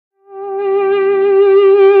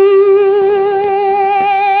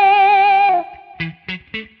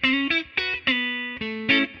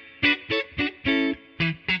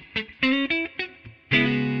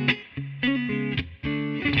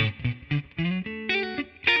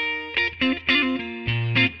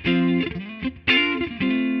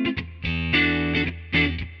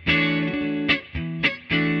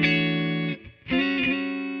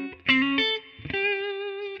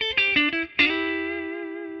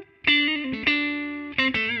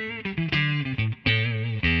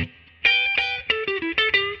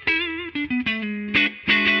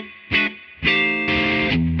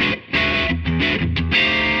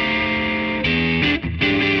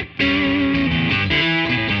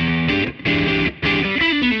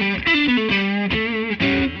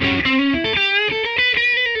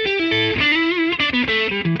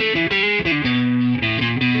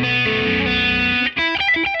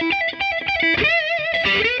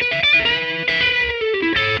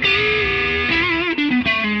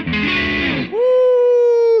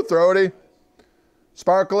throaty,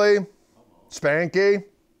 sparkly, spanky,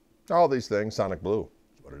 all these things. Sonic Blue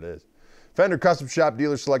is what it is. Fender Custom Shop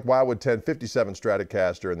Dealer Select Wildwood 1057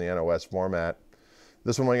 Stratocaster in the NOS format.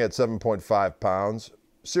 This one weighing at 7.5 pounds.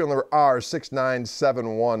 Serial number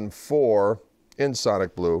R69714 in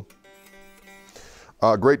Sonic Blue.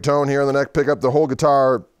 Great tone here on the neck pickup. The whole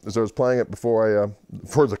guitar, as I was playing it before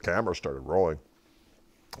the camera started rolling,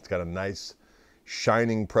 it's got a nice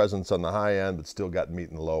shining presence on the high end, but still got meat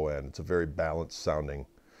in the low end. It's a very balanced sounding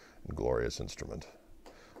and glorious instrument.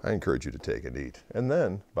 I encourage you to take and eat, and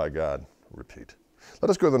then, by God, repeat. Let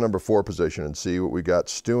us go to the number 4 position and see what we got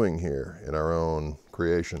stewing here in our own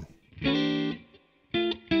creation.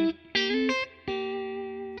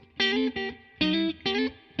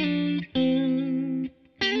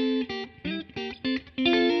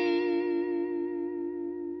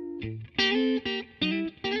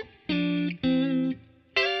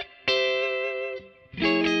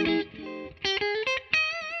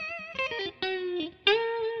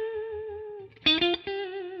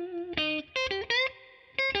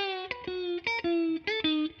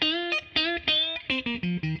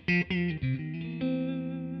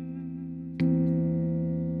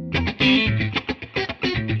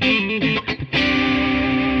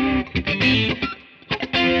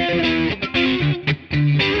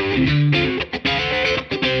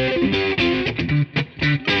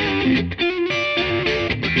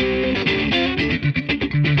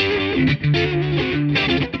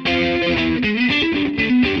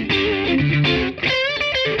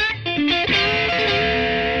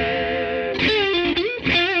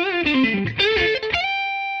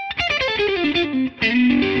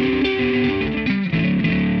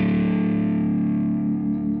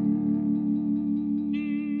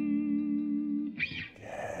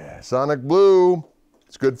 Sonic Blue,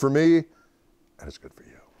 it's good for me, and it's good for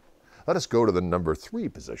you. Let us go to the number 3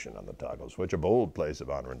 position on the toggle switch, a bold place of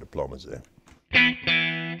honor and diplomacy.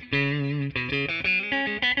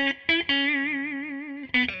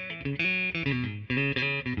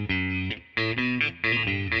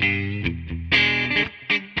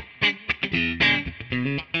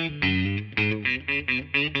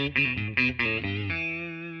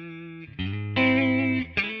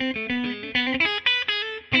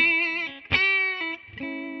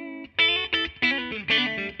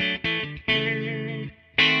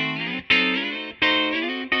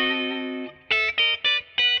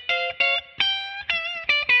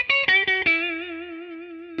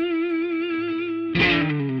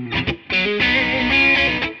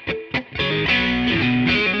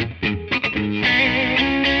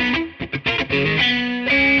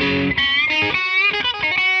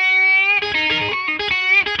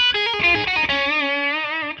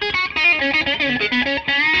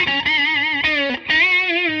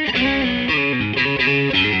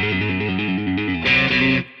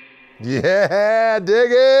 Yeah,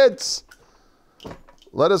 dig it!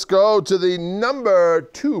 Let us go to the number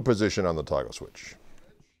 2 position on the toggle switch.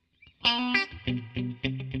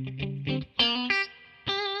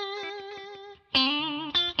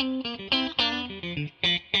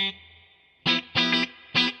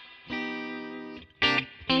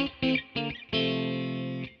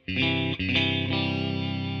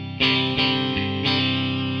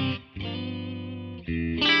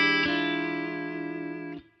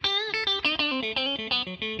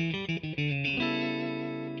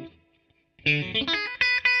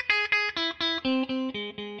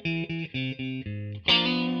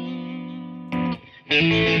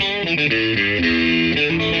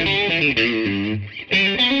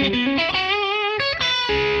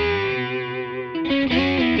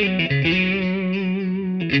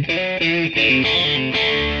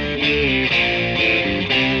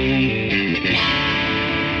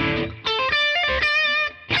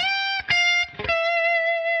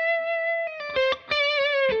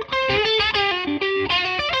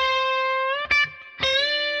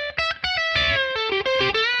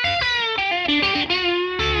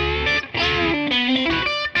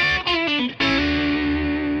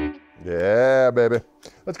 Yeah, baby.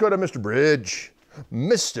 Let's go to Mr. Bridge.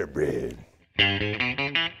 Mr. Bridge.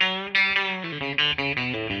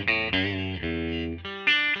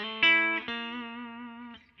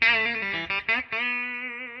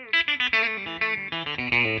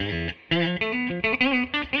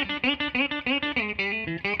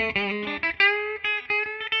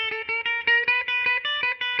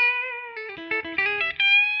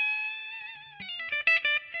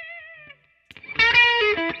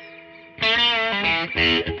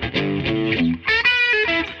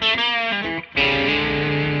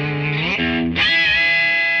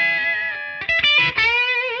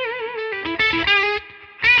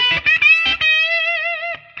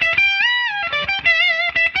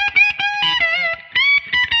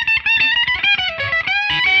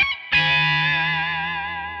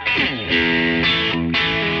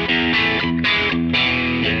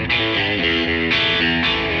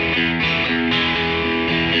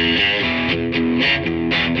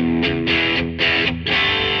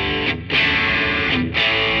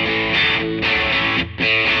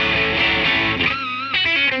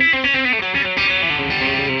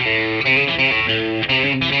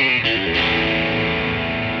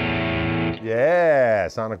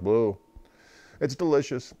 Sonic Blue. It's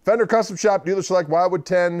delicious. Fender Custom Shop Dealer Select Wildwood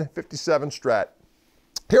 1057 Strat.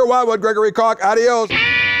 Here at Wildwood, Gregory Koch. Adios.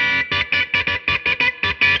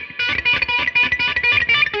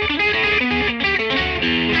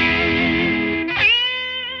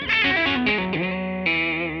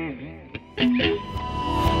 Thank you.